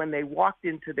remember when they walked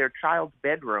into their child's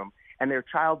bedroom and their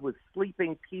child was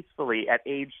sleeping peacefully at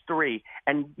age 3,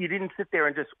 and you didn't sit there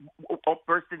and just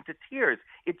burst into tears.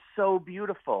 It's so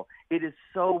beautiful. It is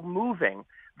so moving.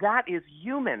 That is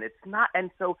human. It's not, and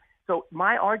so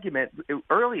my argument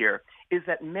earlier is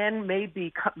that men may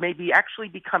be actually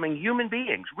becoming human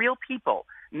beings, real people,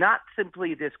 not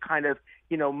simply this kind of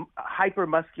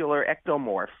hypermuscular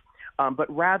ectomorph, but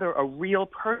rather a real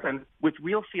person with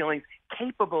real feelings,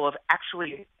 capable of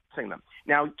actually expressing them.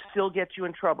 Now, still gets you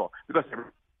in trouble because there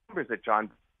remembers that John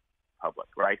public,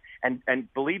 right?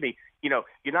 And believe me, you're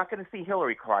not going to see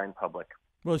Hillary cry in public.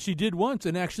 Well, she did once,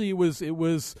 and actually it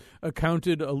was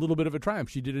accounted a little bit of a triumph.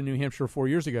 She did in New Hampshire 4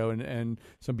 years ago, and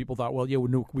some people thought, well, yeah,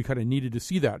 we kind of needed to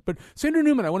see that. But Sandra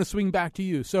Newman, I want to swing back to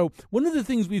you. So one of the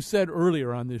things we've said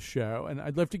earlier on this show, and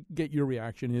I'd love to get your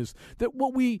reaction, is that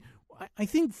I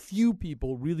think few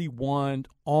people really want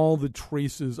all the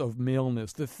traces of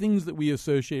maleness, the things that we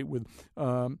associate with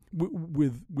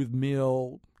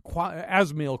male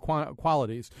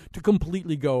qualities, to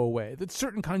completely go away. That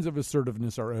certain kinds of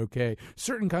assertiveness are okay.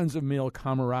 Certain kinds of male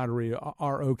camaraderie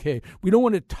are okay. We don't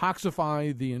want to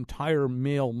toxify the entire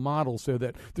male model so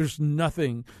that there's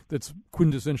nothing that's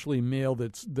quintessentially male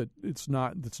that's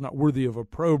not worthy of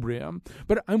opprobrium.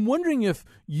 But I'm wondering if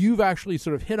you've actually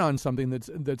sort of hit on something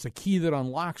that's a key that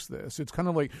unlocks this. It's kind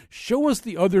of like, show us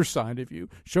the other side of you.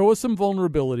 Show us some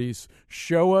vulnerabilities.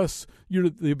 Show us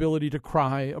the ability to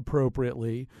cry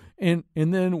appropriately. And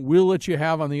then we'll let you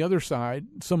have on the other side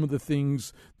some of the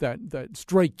things that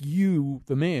strike you,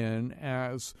 the man,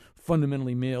 as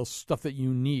fundamentally male stuff that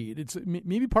you need. It's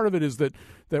maybe part of it is that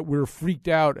we're freaked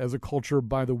out as a culture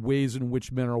by the ways in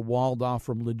which men are walled off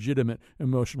from legitimate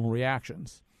emotional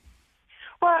reactions.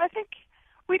 Well, I think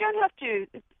we don't have to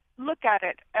look at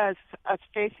it as us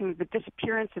facing the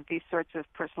disappearance of these sorts of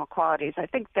personal qualities. I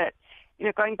think that,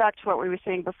 going back to what we were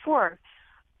saying before,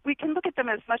 we can look at them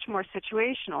as much more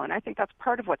situational, and I think that's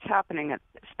part of what's happening,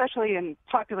 especially in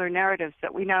popular narratives,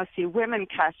 that we now see women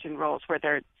cast in roles where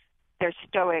they're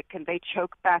stoic and they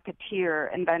choke back a tear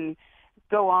and then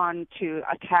go on to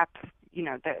attack,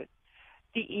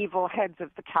 the evil heads of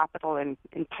the Capitol in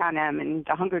Panem and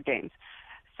the Hunger Games.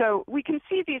 So we can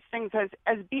see these things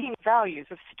as being values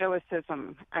of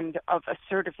stoicism and of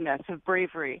assertiveness, of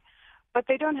bravery, but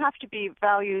they don't have to be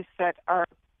values that are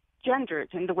gendered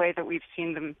in the way that we've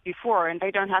seen them before, and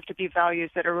they don't have to be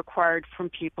values that are required from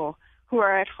people who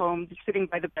are at home sitting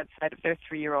by the bedside of their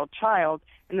 3-year-old child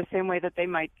in the same way that they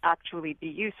might actually be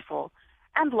useful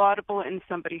and laudable in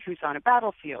somebody who's on a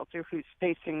battlefield or who's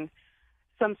facing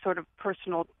some sort of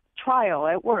personal trial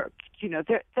at work.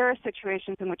 There are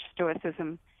situations in which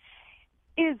stoicism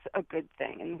is a good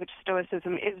thing, in which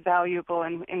stoicism is valuable,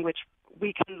 and in which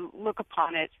we can look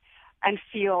upon it and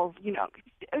feel,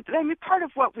 part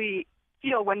of what we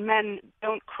feel when men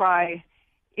don't cry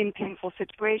in painful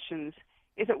situations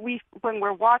is that when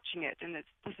we're watching it, and this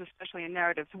is especially in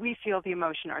narratives, we feel the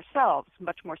emotion ourselves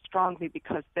much more strongly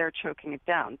because they're choking it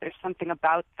down. There's something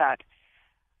about that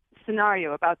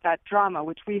scenario, about that drama,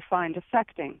 which we find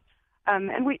affecting.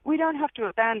 And we don't have to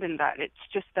abandon that. It's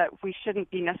just that we shouldn't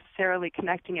be necessarily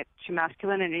connecting it to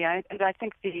masculinity. And I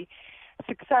think the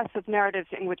success of narratives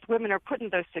in which women are put in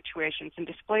those situations and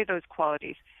display those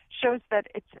qualities shows that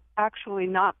it's actually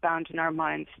not bound in our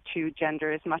minds to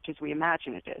gender as much as we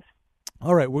imagine it is.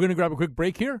 All right, we're going to grab a quick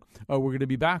break here. We're going to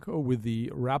be back with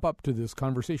the wrap-up to this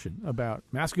conversation about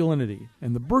masculinity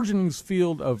and the burgeoning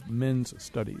field of men's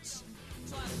studies.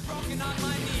 Broken on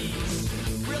my knees,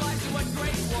 realizing what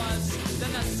great was,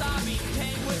 then the sobbing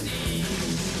came with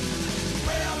ease.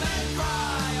 Real men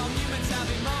cry, all humans have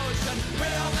emotion.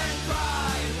 Real men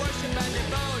cry in worship and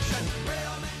devotion.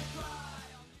 Real men cry,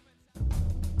 all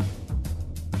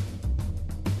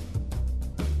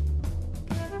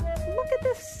humans. Look at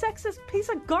this sexist piece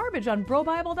of garbage on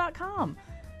BroBible.com.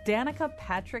 Danica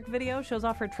Patrick video shows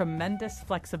off her tremendous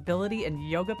flexibility in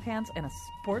yoga pants and a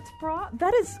sports bra.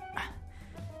 That is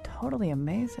totally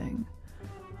amazing.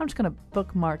 I'm just going to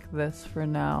bookmark this for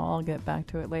now. I'll get back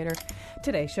to it later.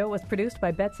 Today's show was produced by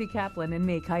Betsy Kaplan and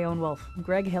me, Kyone Wolf.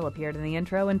 Greg Hill appeared in the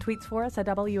intro and tweets for us at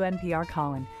WNPR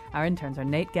Colin. Our interns are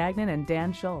Nate Gagnon and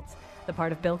Dan Schultz. The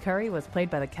part of Bill Curry was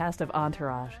played by the cast of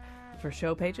Entourage. For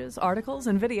show pages, articles,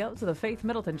 and videos of the Faith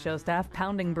Middleton Show staff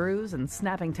pounding brews and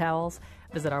snapping towels,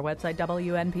 visit our website,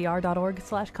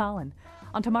 WNPR.org/Colin.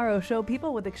 On tomorrow's show,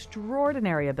 people with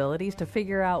extraordinary abilities to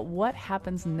figure out what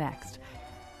happens next.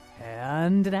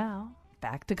 And now,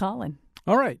 back to Colin.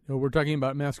 All right. We're talking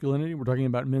about masculinity. We're talking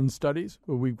about men's studies.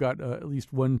 We've got at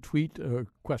least one tweet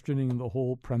questioning the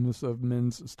whole premise of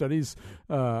men's studies.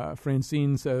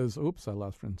 Francine says, oops, I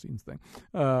lost Francine's thing.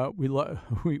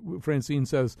 Francine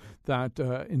says that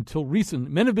until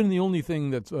recent, men have been the only thing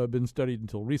that's been studied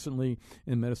until recently,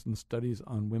 and medicine studies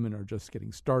on women are just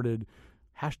getting started.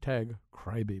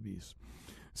 #crybabies.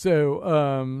 So,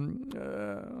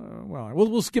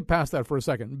 we'll skip past that for a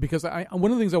second because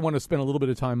one of the things I want to spend a little bit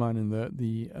of time on in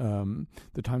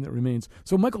the time that remains.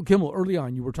 So, Michael Kimmel, early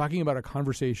on, you were talking about a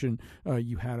conversation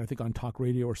you had, I think, on talk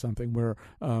radio or something, where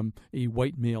a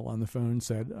white male on the phone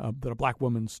said that a black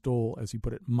woman stole, as he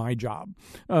put it, my job,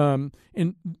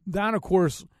 and that, of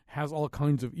course, has all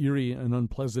kinds of eerie and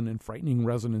unpleasant and frightening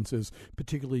resonances,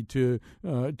 particularly to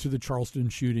the Charleston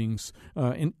shootings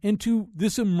and to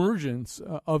this emergence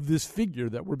of this figure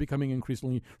that we're becoming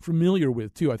increasingly familiar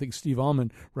with, too. I think Steve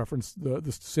Allman referenced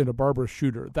the Santa Barbara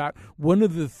shooter. That one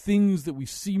of the things that we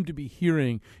seem to be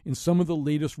hearing in some of the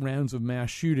latest rounds of mass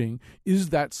shooting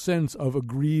is that sense of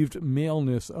aggrieved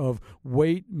maleness, of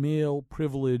white male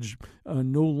privilege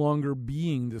no longer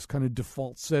being this kind of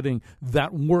default setting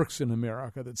that works in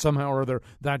America, that somehow or other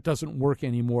that doesn't work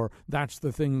anymore. That's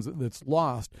the thing that's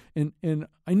lost. And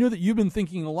I know that you've been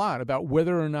thinking a lot about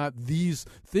whether or not these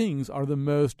things are the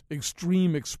most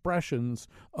extreme expressions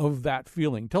of that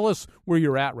feeling. Tell us where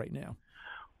you're at right now.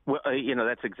 Well,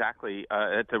 that's exactly,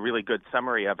 it's a really good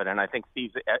summary of it. And I think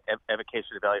Steve's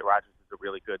evocation of Elliot Rodgers is a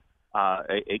really good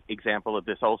example of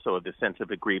this also, of the sense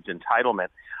of aggrieved entitlement.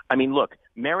 I mean, look,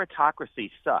 meritocracy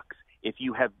sucks if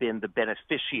you have been the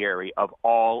beneficiary of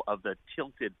all of the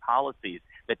tilted policies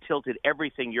that tilted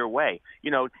everything your way.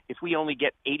 If we only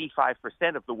get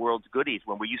 85% of the world's goodies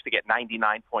when we used to get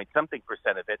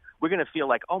 99-point-something% of it, we're going to feel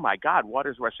like, oh, my God,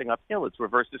 water's rushing uphill. It's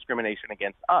reverse discrimination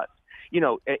against us.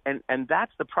 And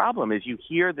that's the problem, is you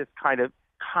hear this kind of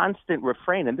constant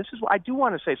refrain. And this is I do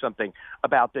want to say something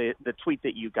about the tweet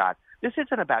that you got. This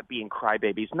isn't about being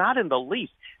crybabies, not in the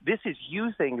least. This is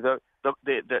using the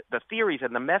theories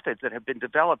and the methods that have been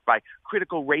developed by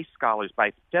critical race scholars,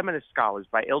 by feminist scholars,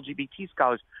 by LGBT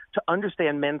scholars to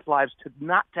understand men's lives, to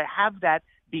have that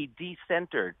be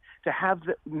decentered, to have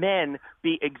the men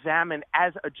be examined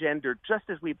as a gender, just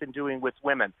as we've been doing with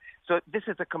women. So this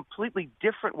is a completely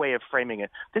different way of framing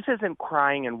it. This isn't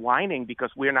crying and whining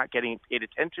because we're not getting paid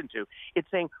attention to. It's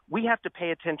saying we have to pay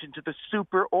attention to the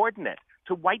superordinate,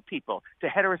 to white people, to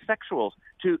heterosexuals,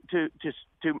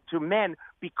 to men,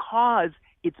 because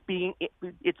it's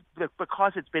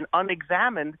because it's been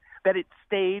unexamined that it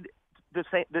stayed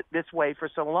this way for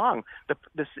so long.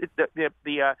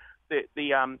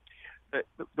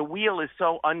 The wheel is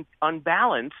so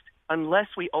unbalanced unless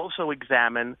we also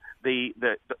examine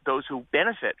those who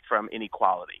benefit from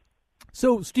inequality.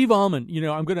 So, Steve Almond,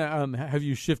 I'm going to have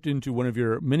you shift into one of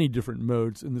your many different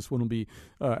modes, and this one will be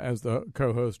as the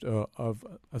co-host of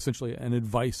essentially an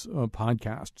advice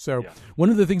podcast. So, One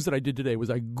of the things that I did today was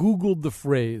I Googled the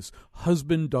phrase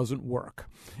 "husband doesn't work,"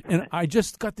 and I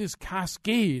just got this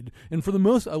cascade. And for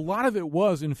a lot of it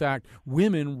was, in fact,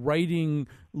 women writing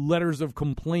letters of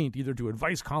complaint, either to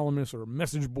advice columnists or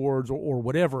message boards or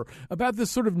whatever, about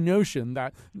this sort of notion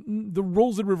that the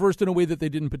roles had reversed in a way that they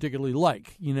didn't particularly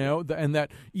like, and that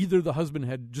either the husband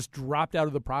had just dropped out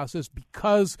of the process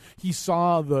because he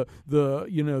saw the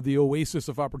oasis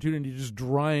of opportunity just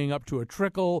drying up to a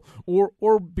trickle,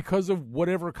 or because of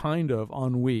whatever kind of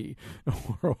ennui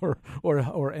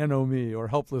or ennui or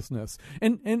helplessness.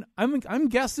 And I'm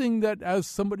guessing that as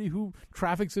somebody who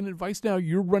traffics in advice now,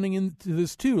 you're running into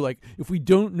this too. Like, if we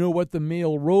don't know what the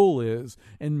male role is,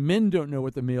 and men don't know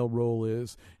what the male role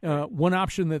is, one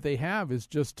option that they have is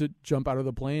just to jump out of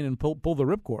the plane and pull the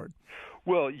ripcord.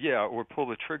 Well, yeah, or pull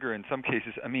the trigger in some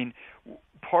cases. I mean,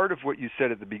 part of what you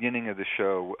said at the beginning of the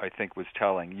show, I think, was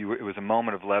telling. It was a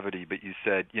moment of levity, but you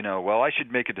said, well, I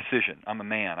should make a decision. I'm a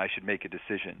man. I should make a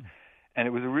decision. And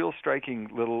it was a real striking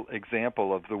little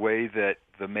example of the way that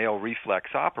the male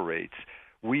reflex operates.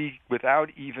 We, without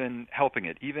even helping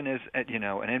it, even as an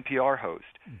NPR host,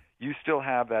 you still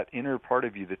have that inner part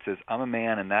of you that says, I'm a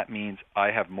man, and that means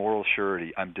I have moral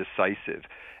surety, I'm decisive,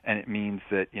 and it means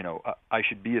that, I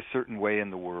should be a certain way in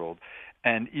the world.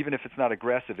 And even if it's not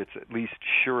aggressive, it's at least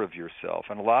sure of yourself.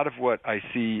 And a lot of what I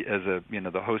see as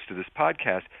the host of this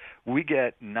podcast, we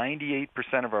get 98%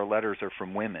 of our letters are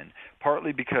from women,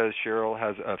 partly because Cheryl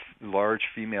has a large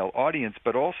female audience,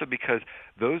 but also because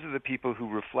those are the people who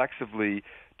reflexively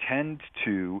tend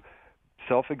to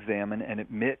self-examine and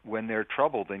admit when they're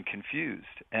troubled and confused.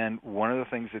 And one of the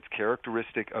things that's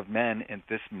characteristic of men at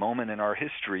this moment in our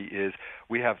history is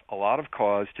we have a lot of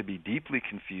cause to be deeply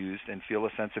confused and feel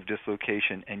a sense of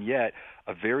dislocation, and yet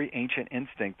a very ancient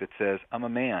instinct that says, I'm a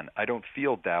man, I don't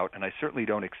feel doubt, and I certainly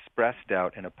don't express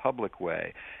doubt in a public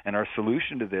way. And our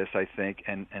solution to this, I think,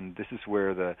 and this is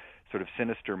where the sort of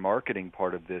sinister marketing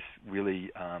part of this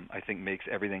really, I think, makes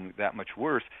everything that much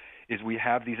worse, is we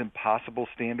have these impossible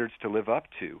standards to live up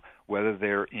to, whether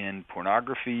they're in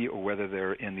pornography or whether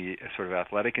they're in the sort of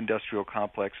athletic industrial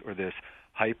complex or this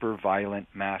hyper-violent,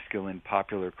 masculine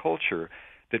popular culture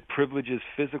that privileges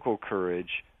physical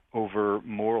courage over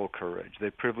moral courage,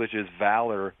 that privileges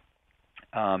valor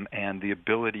and the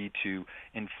ability to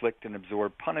inflict and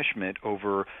absorb punishment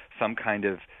over some kind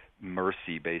of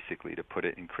mercy, basically, to put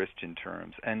it in Christian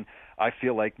terms. And I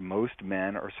feel like most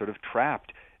men are sort of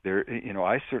trapped.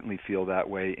 I certainly feel that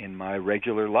way in my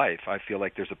regular life. I feel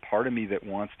like there's a part of me that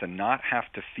wants to not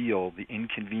have to feel the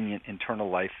inconvenient internal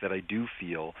life that I do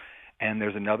feel. And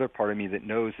there's another part of me that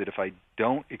knows that if I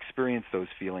don't experience those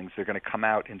feelings, they're going to come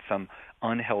out in some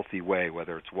unhealthy way,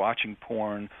 whether it's watching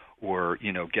porn or,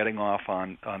 getting off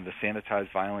on the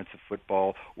sanitized violence of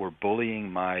football or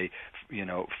bullying my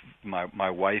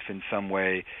wife in some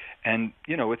way. And,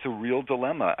 it's a real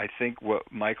dilemma. I think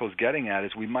what Michael's getting at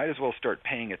is we might as well start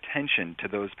paying attention to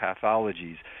those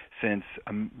pathologies since,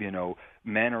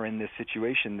 men are in this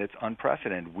situation that's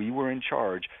unprecedented. We were in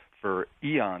charge for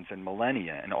eons and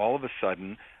millennia, and all of a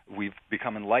sudden we've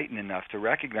become enlightened enough to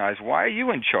recognize, why are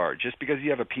you in charge? Just because you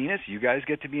have a penis, you guys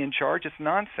get to be in charge? It's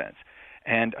nonsense.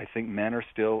 And I think men are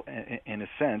still, in a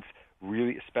sense,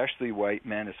 really, especially white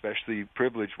men, especially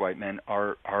privileged white men,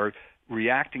 are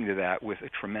reacting to that with a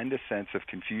tremendous sense of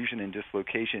confusion and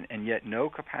dislocation, and yet no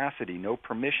capacity, no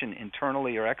permission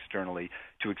internally or externally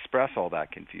to express all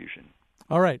that confusion.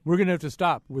 All right, we're going to have to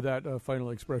stop with that final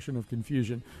expression of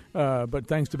confusion. But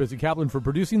thanks to Betsy Kaplan for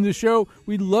producing this show.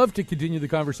 We'd love to continue the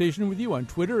conversation with you on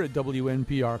Twitter at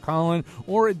WNPR Colin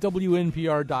or at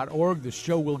WNPR.org. The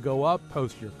show will go up.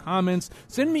 Post your comments.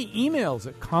 Send me emails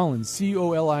at Colin,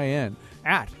 COLIN,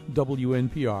 at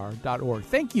WNPR.org.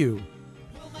 Thank you.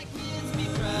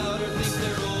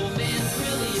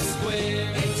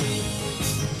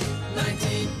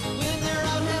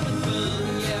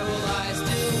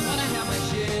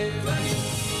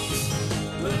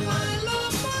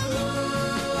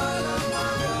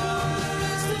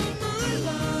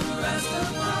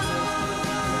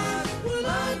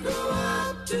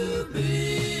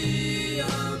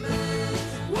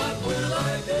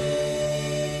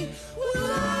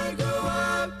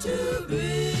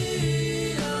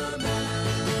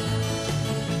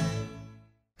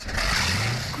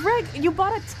 Greg, you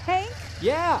bought a tank?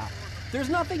 Yeah, there's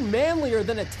nothing manlier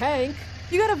than a tank.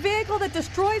 You got a vehicle that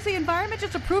destroys the environment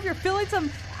just to prove you're filling some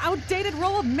outdated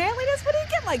role of manliness? What do you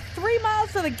get, like 3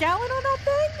 miles to the gallon on that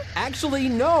thing? Actually,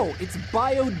 no, it's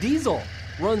biodiesel.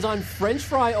 Runs on French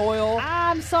fry oil.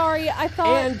 I'm sorry, I thought...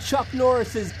 And Chuck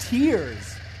Norris's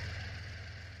tears.